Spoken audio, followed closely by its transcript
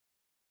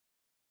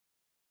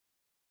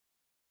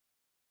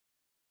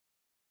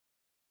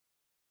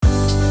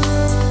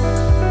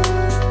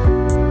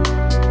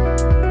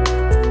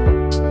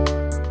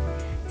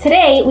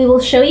Today, we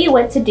will show you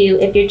what to do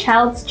if your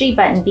child's G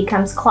button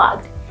becomes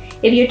clogged.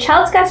 If your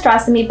child's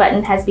gastrostomy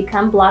button has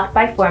become blocked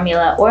by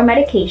formula or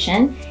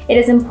medication, it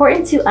is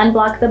important to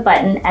unblock the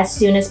button as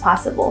soon as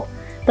possible.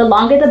 The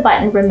longer the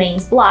button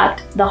remains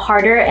blocked, the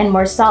harder and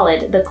more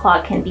solid the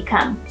clog can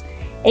become.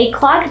 A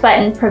clogged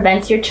button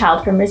prevents your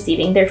child from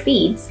receiving their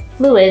feeds,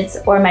 fluids,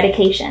 or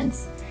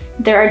medications.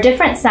 There are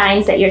different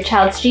signs that your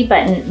child's G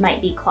button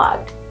might be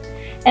clogged.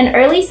 An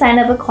early sign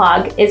of a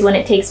clog is when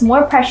it takes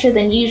more pressure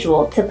than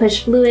usual to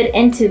push fluid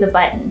into the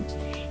button.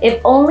 If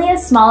only a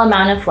small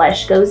amount of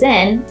flush goes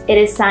in, it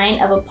is a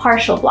sign of a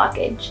partial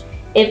blockage.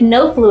 If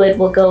no fluid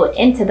will go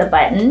into the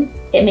button,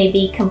 it may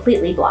be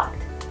completely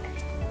blocked.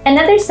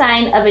 Another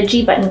sign of a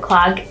G button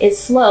clog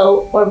is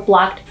slow or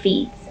blocked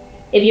feeds.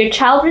 If your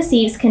child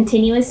receives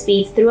continuous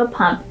feeds through a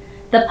pump,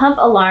 the pump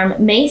alarm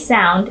may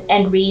sound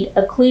and read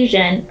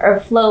occlusion or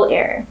flow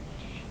error.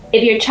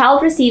 If your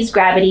child receives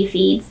gravity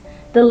feeds,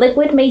 the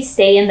liquid may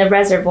stay in the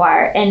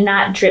reservoir and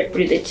not drip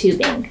through the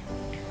tubing.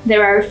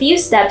 There are a few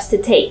steps to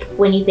take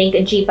when you think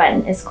a G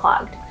button is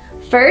clogged.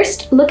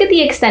 First, look at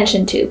the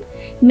extension tube.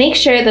 Make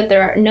sure that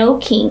there are no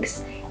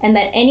kinks and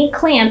that any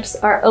clamps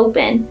are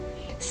open.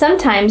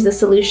 Sometimes the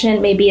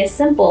solution may be as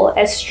simple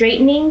as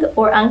straightening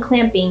or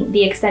unclamping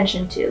the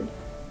extension tube.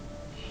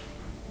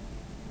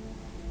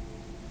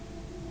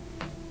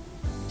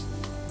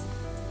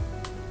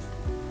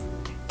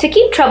 To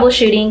keep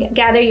troubleshooting,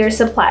 gather your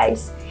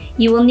supplies.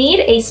 You will need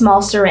a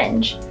small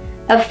syringe.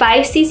 A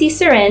 5cc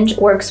syringe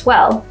works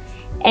well,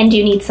 and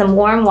you need some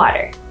warm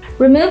water.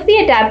 Remove the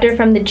adapter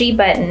from the G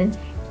button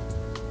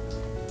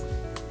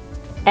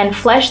and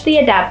flush the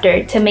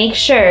adapter to make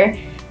sure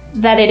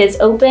that it is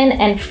open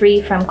and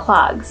free from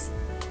clogs.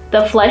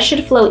 The flush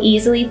should flow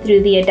easily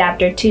through the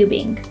adapter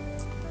tubing.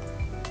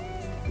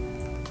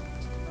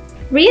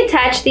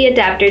 Reattach the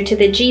adapter to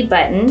the G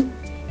button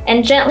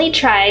and gently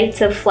try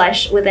to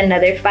flush with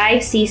another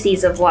 5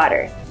 cc's of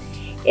water.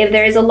 If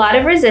there is a lot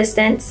of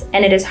resistance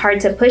and it is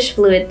hard to push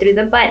fluid through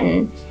the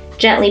button,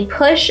 gently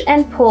push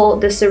and pull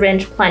the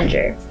syringe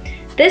plunger.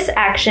 This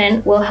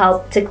action will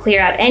help to clear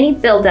out any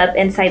buildup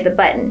inside the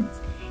button.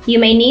 You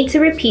may need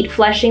to repeat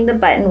flushing the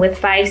button with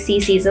 5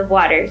 cc's of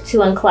water to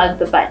unclog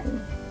the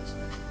button.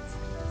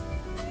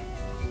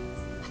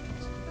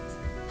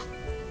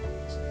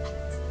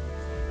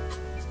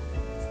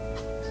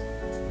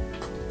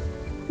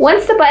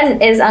 Once the button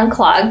is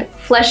unclogged,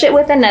 flush it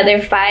with another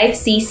 5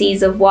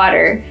 cc's of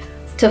water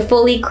to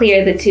fully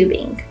clear the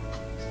tubing.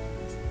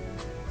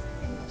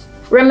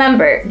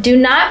 Remember, do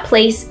not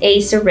place a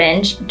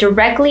syringe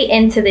directly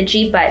into the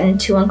G button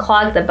to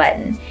unclog the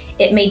button.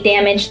 It may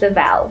damage the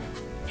valve.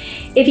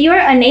 If you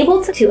are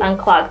unable to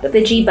unclog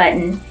the G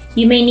button,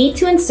 you may need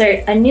to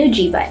insert a new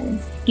G button.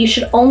 You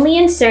should only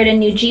insert a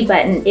new G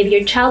button if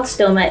your child's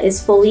stoma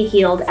is fully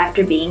healed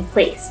after being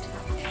placed.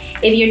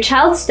 If your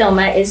child's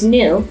stoma is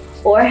new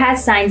or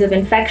has signs of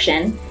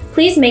infection,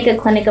 please make a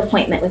clinic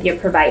appointment with your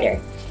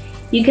provider.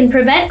 You can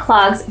prevent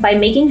clogs by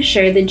making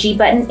sure the G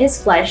button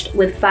is flushed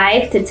with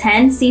 5 to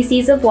 10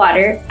 cc's of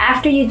water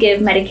after you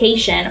give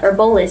medication or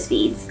bolus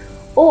feeds,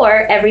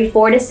 or every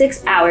 4 to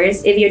 6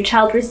 hours if your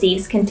child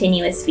receives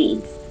continuous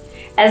feeds.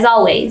 As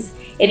always,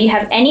 if you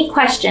have any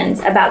questions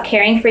about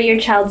caring for your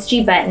child's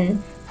G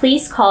button,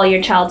 please call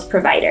your child's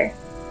provider.